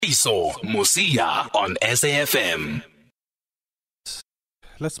Sifiso Musia on SAFM.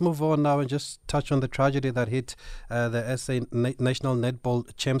 Let's move on now and just touch on the tragedy that hit the SA National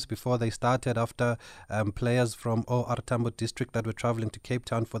Netball Champs before they started after players from OR Tambo district that were traveling to Cape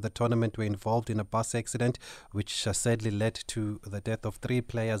Town for the tournament were involved in a bus accident, which sadly led to the death of 3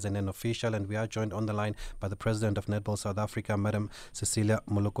 players and an official. And we are joined on the line by the President of Netball South Africa, Madam Cecilia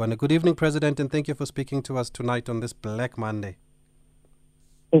Molokwane. Good evening, President, and thank you for speaking to us tonight on this Black Monday.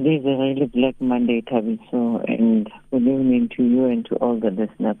 It is a really Black Monday, Tabiso, and good evening to you and to all the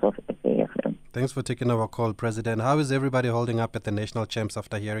listeners of SAFM. Thanks for taking our call, President. How is everybody holding up at the National Champs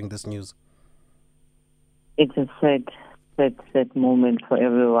after hearing this news? It's a sad moment for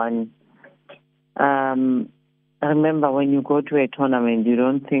everyone. Remember, when you go to a tournament, you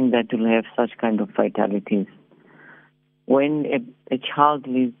don't think that you'll have such kind of fatalities. When a child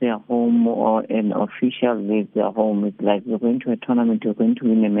leaves their home or an official leaves their home, it's like you're going to a tournament, you're going to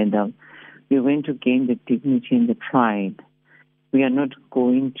win a medal, you're going to gain the dignity and the pride. We are not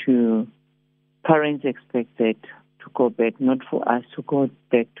going to, parents expected to go back, not for us to go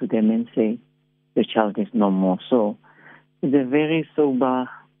back to them and say, the child is no more. So it's a very sober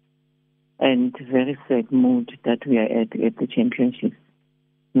and very sad mood that we are at the championships.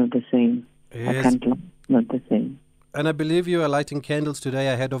 Not the same. Yes. I can't lie, not the same. And I believe you are lighting candles today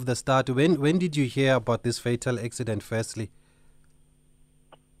ahead of the start. When did you hear about this fatal accident firstly?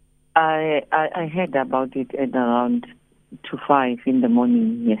 I heard about it at around 5 in the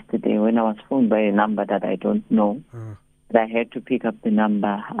morning yesterday when I was phoned by a number that I don't know. I had to pick up the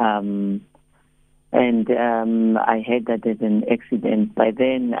number. And I heard that there's an accident. By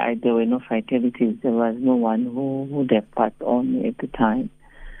then, there were no fatalities. There was no one who would have passed on at the time.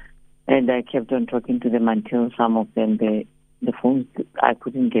 And I kept on talking to them until some of them, the phones, I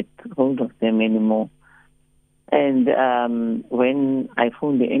couldn't get hold of them anymore. And when I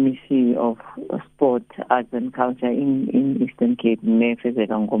phoned the MEC of Sport, Arts and Culture in Eastern Cape,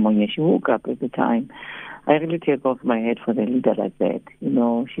 she woke up at the time. I really take off my head for the leader like that. You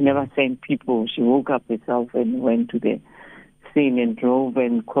know, she never sent people. She woke up herself and went to the scene and drove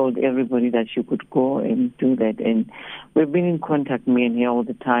and called everybody that she could go and do that. And we've been in contact, me and her, all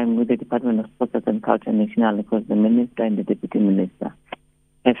the time with the Department of Sports and Culture National, because the minister and the deputy minister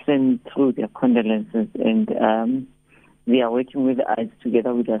have sent through their condolences, and they are working with us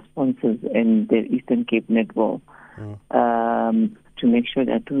together with our sponsors and the Eastern Cape Netball to make sure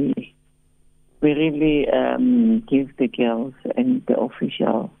that we really give the girls and the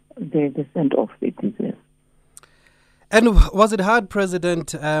official the send-off they deserve. And was it hard, President,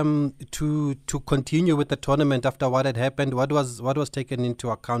 to continue with the tournament after what had happened? What was taken into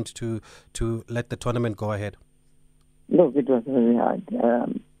account to let the tournament go ahead? Look, it was very hard.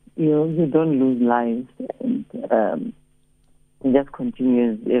 You don't lose lives, and it just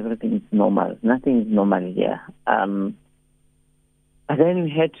continues. Everything is normal. Nothing is normal here. But then we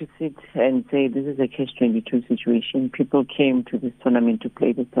had to sit and say this is a catch-22 situation. People came to this tournament to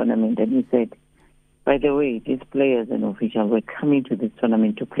play this tournament, and we said, by the way, these players and officials were coming to this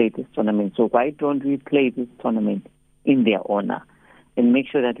tournament to play this tournament. So why don't we play this tournament in their honor and make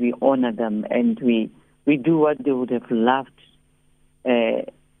sure that we honor them and we do what they would have loved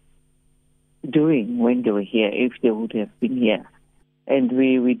doing when they were here, if they would have been here. And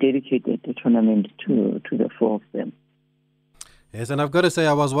we dedicated the tournament to the 4 of them. Yes, and I've got to say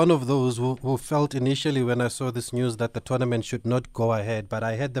I was one of those who felt initially when I saw this news that the tournament should not go ahead. But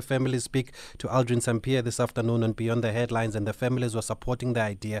I heard the families speak to Aldrin Sampier this afternoon on Beyond the Headlines, and the families were supporting the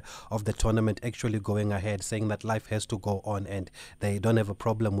idea of the tournament actually going ahead, saying that life has to go on and they don't have a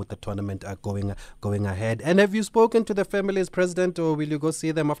problem with the tournament going ahead. And have you spoken to the families, President, or will you go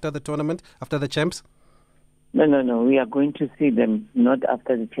see them after the tournament, after the champs? No. We are going to see them, not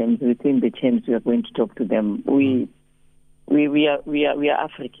after the champs. Within the champs, we are going to talk to them. We are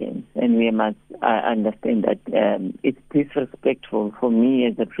Africans, and we must understand that it's disrespectful for me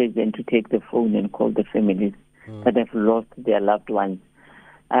as a president to take the phone and call the families that have lost their loved ones.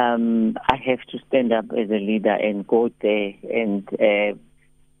 I have to stand up as a leader and go there and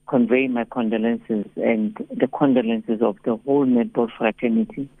convey my condolences and the condolences of the whole netball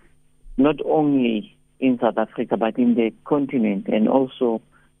fraternity, not only in South Africa but in the continent and also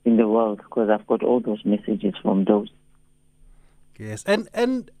in the world, because I've got all those messages from those. Yes,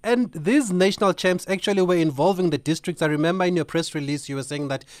 and these national champs actually were involving the districts. I remember in your press release you were saying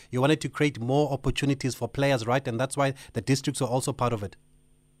that you wanted to create more opportunities for players, right? And that's why the districts were also part of it.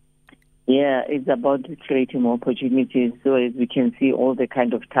 Yeah, it's about creating more opportunities so as we can see all the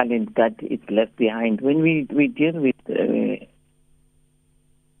kind of talent that is left behind. When we deal with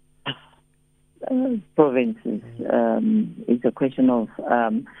provinces. It's a question of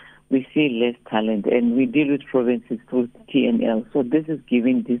we see less talent, and we deal with provinces through TNL. So this is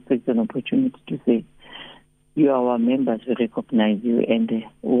giving districts an opportunity to say, you are our members, we recognize you, and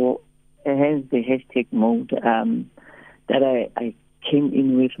hence the hashtag mode that I came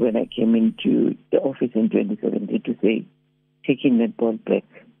in with when I came into the office in 2017 to say, taking netball back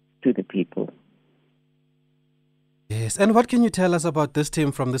to the people. Yes, and what can you tell us about this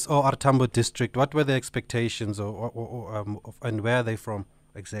team from this OR Tambo district? What were the expectations, and where are they from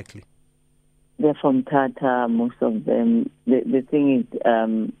exactly? They're from Tata, most of them. The thing is,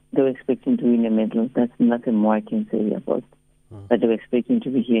 they were expecting to win a medal. That's nothing more I can say about. But they were expecting to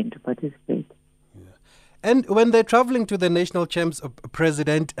be here and to participate. And when they're traveling to the national champs,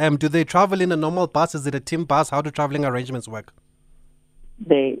 President, do they travel in a normal bus? Is it a team bus? How do traveling arrangements work?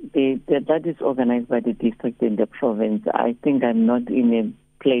 That is organized by the district and the province. I think I'm not in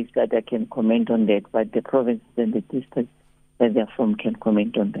a place that I can comment on that, but the province and the district that they're from can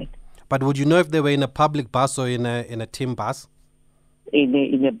comment on that. But would you know if they were in a public bus or in a team bus?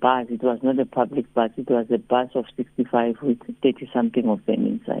 In a bus. It was not a public bus. It was a bus of 65 with 30-something of them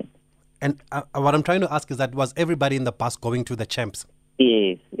inside. And what I'm trying to ask is that was everybody in the bus going to the champs?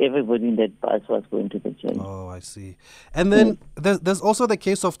 Yes, everybody in that bus was going to the champs. Oh, I see. And then there's also the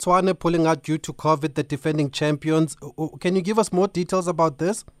case of Tshwane pulling out due to COVID, the defending champions. Can you give us more details about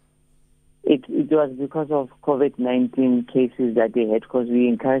this? It was because of COVID-19 cases that they had, because we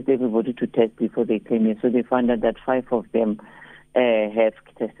encouraged everybody to test before they came here. So they found out that 5 of them have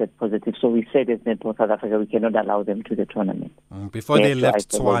tested positive. So we said as Netball South Africa, we cannot allow them to the tournament. Before they left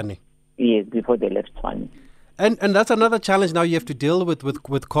Tshwane? Yes, before they left Tshwane. And that's another challenge now you have to deal with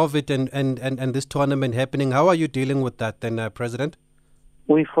COVID and this tournament happening. How are you dealing with that then, President?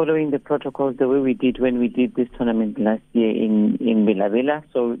 We're following the protocols the way we did when we did this tournament last year in Bela Bela,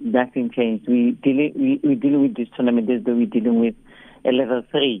 so nothing changed. We're dealing with this tournament as though we're dealing with a level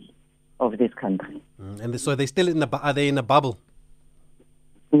 3 of this country. And so they're still are they in a bubble?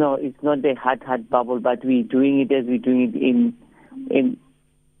 No, it's not a hard bubble, but we're doing it as we're doing it in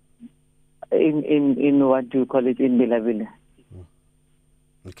what do you call it, in Bela Bela.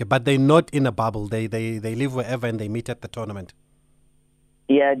 Okay, but they're not in a bubble. They live wherever and they meet at the tournament.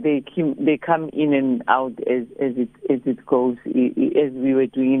 Yeah, they come in and out as it goes, as we were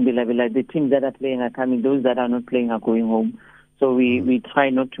doing in Bela Bela. The teams that are playing are coming, those that are not playing are going home. So we try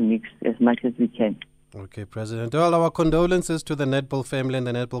not to mix as much as we can. Okay, President. Well, our condolences to the netball family and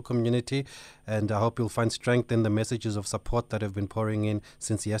the netball community, and I hope you'll find strength in the messages of support that have been pouring in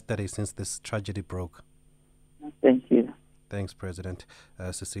since yesterday, since this tragedy broke. Thank you. Thanks, President.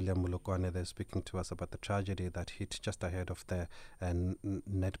 Cecilia Mulokwane there speaking to us about the tragedy that hit just ahead of the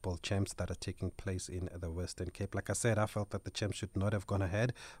netball champs that are taking place in the Western Cape. Like I said, I felt that the champs should not have gone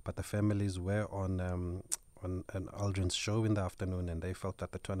ahead, but the families were on an Aldrin's show in the afternoon and they felt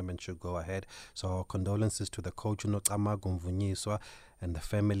that the tournament should go ahead. So our condolences to the coach Unocama Gumvunyiswa and the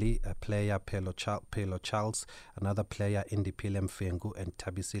family, player Pelo Charles, another player Indipile Mfengu and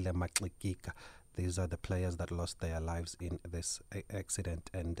Tabisile Matlikika. These are the players that lost their lives in this accident,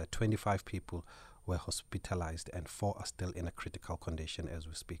 and 25 people were hospitalized and 4 are still in a critical condition as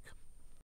we speak.